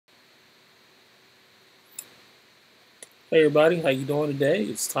Hey everybody, how you doing today?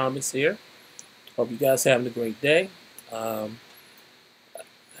 It's Thomas here. Hope you guys having a great day. Um,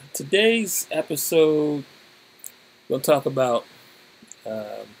 Today's episode, we'll talk about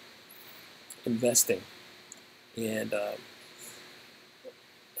um, investing, and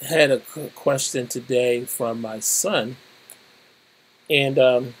had a question today from my son,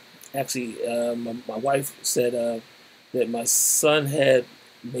 and actually, my wife said that my son had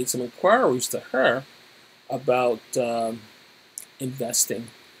made some inquiries to her about investing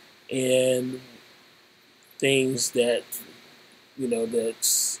and things that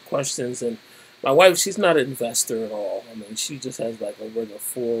that's questions. And my wife, she's not an investor at all. I mean, she just has like a regular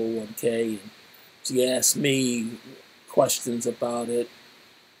 401k, and she asked me questions about it,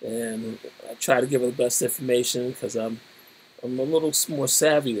 and I try to give her the best information because I'm a little more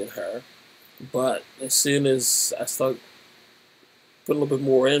savvy than her. But as soon as I start putting a little bit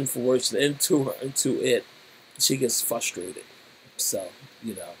more into it, she gets frustrated. So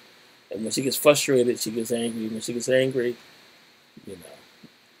you know, and when she gets frustrated, she gets angry. When she gets angry, you know,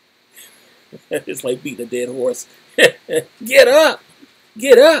 it's like beating a dead horse. Get up!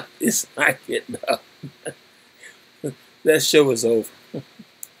 Get up! It's not getting up. That show is over.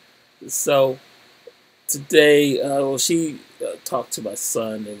 So today, she talked to my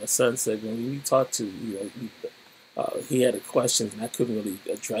son, and my son said, "Well, when you talk to he had a question, and I couldn't really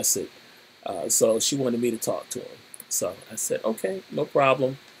address it. So she wanted me to talk to him. So I said, okay, no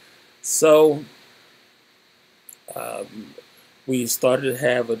problem. So um, we started to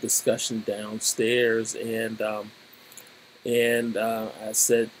have a discussion downstairs, and I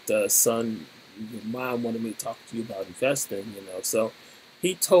said, son, your mom wanted me to talk to you about investing, So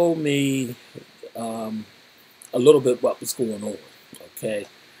he told me um, a little bit what was going on. Okay,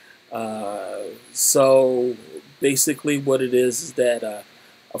 so basically, what it is that a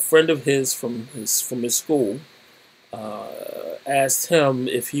friend of his from his school asked him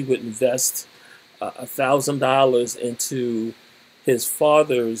if he would invest $1,000 into his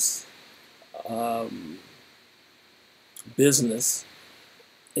father's um, business,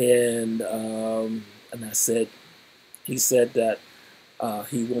 and I said, he said that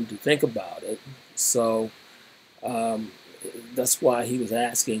he wanted to think about it. So um, that's why he was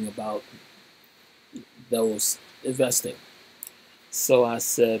asking about those investing. So I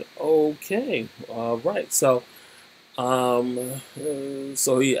said, okay, all right. I said,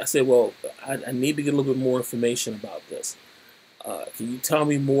 well, I need to get a little bit more information about this. Can you tell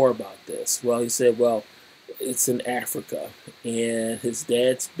me more about this? Well, he said, well, it's in Africa, and his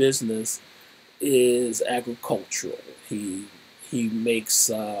dad's business is agricultural. He makes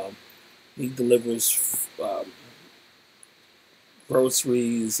he delivers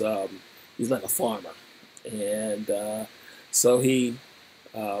groceries. He's like a farmer, and so he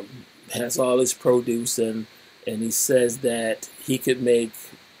um, has all his produce, and he says that he could make,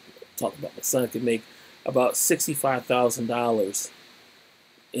 talk about my son, could make about $65,000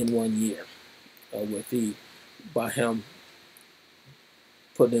 in 1 year with the by him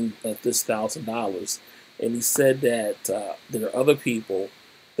putting in this $1,000. And he said that there are other people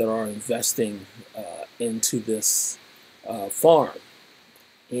that are investing into this farm,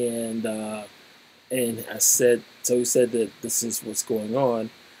 and I said, so he said that this is what's going on,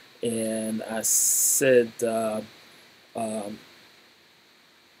 and I said, um,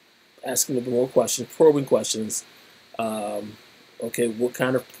 asking a little bit more questions, probing questions. Um, okay, what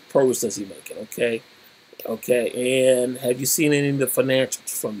kind of progress does he make? Okay, and have you seen any of the financials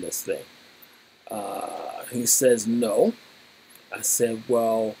from this thing? He says no. I said,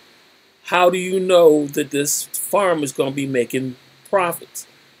 well, how do you know that this farm is going to be making profits?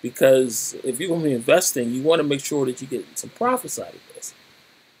 Because if you're going to be investing, you want to make sure that you get some profits out of this.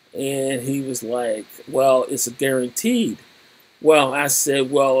 And he was like, well, it's a guaranteed. Well, I said,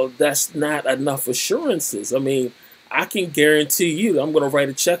 well, that's not enough assurances. I mean, I can guarantee you I'm going to write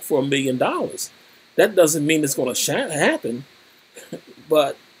a check for $1 million. That doesn't mean it's going to happen,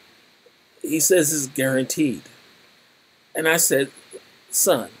 but he says it's guaranteed. And I said,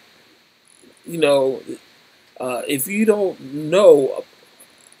 son, you know, if you don't know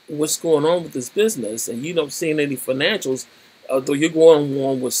what's going on with this business and you don't see any financials, although you're going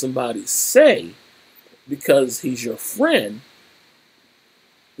on what somebody say because he's your friend,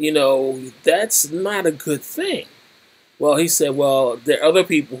 that's not a good thing. Well, he said, well, there are other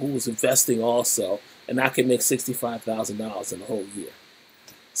people who was investing also, and I can make $65,000 in a whole year.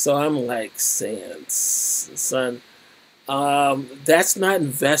 So I'm like saying, son, that's not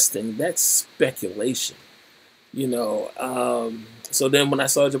investing. That's speculation. So then when I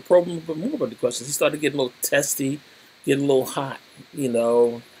started to probe him a bit more about the questions, he started getting a little testy, getting a little hot,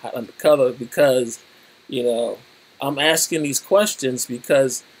 hot under color because, you know, I'm asking these questions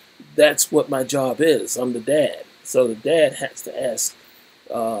because that's what my job is. I'm the dad. So the dad has to ask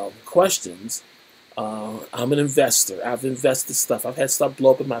questions. I'm an investor. I've invested stuff. I've had stuff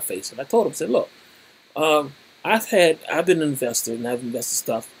blow up in my face. And I told him, I said, look, um, I've been an investor and I've invested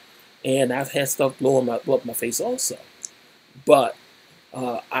stuff and I've had stuff blow up my face also. But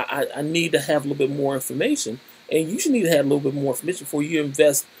I need to have a little bit more information, and you should need to have a little bit more information before you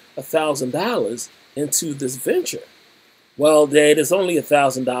invest $1,000 into this venture. Well, Dad, it's only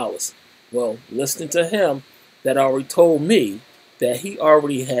 $1,000. Well, listening to him, that already told me that he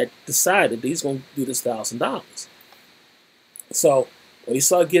already had decided that he's going to do this $1,000. So when he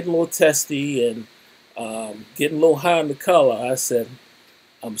started getting a little testy and getting a little high in the color, I said,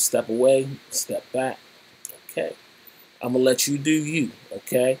 I'm step away, step back. Okay. I'm going to let you do you.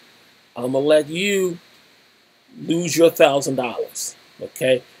 Okay. I'm going to let you lose your $1,000.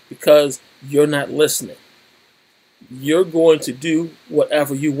 Okay. Because you're not listening. You're going to do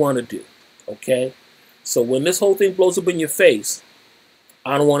whatever you want to do. Okay. So when this whole thing blows up in your face,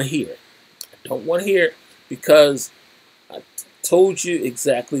 I don't want to hear it. I don't want to hear it because I told you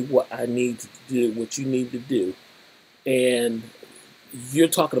exactly what I need to do, what you need to do. And you're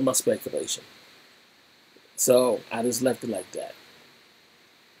talking about speculation. So I just left it like that.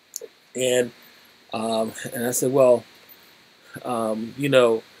 And I said, well, you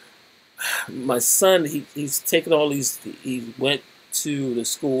know, my son, he's taken all these, he went to the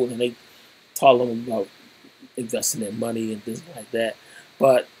school and they taught him about investing in money and things like that.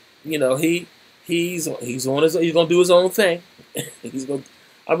 But, you know, he's on he's going to do his own thing. He's going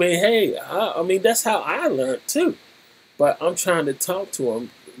I mean, hey, I mean, that's how I learned too. But I'm trying to talk to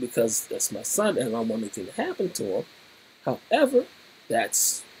him because that's my son and I don't want anything to happen to him. However,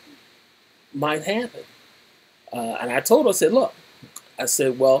 that's might happen. And I told her, I said, look, I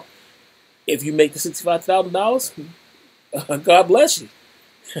said, well, if you make the $65,000, God bless you.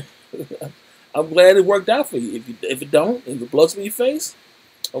 I'm glad it worked out for you. If it don't, if it blows up in your face,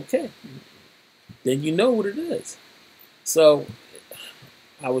 okay, then you know what it is. So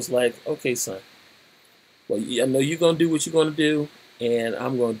I was like, okay, son. Well, I know you're gonna do what you're gonna do, and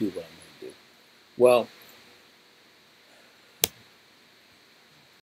I'm gonna do what I'm gonna do. Well,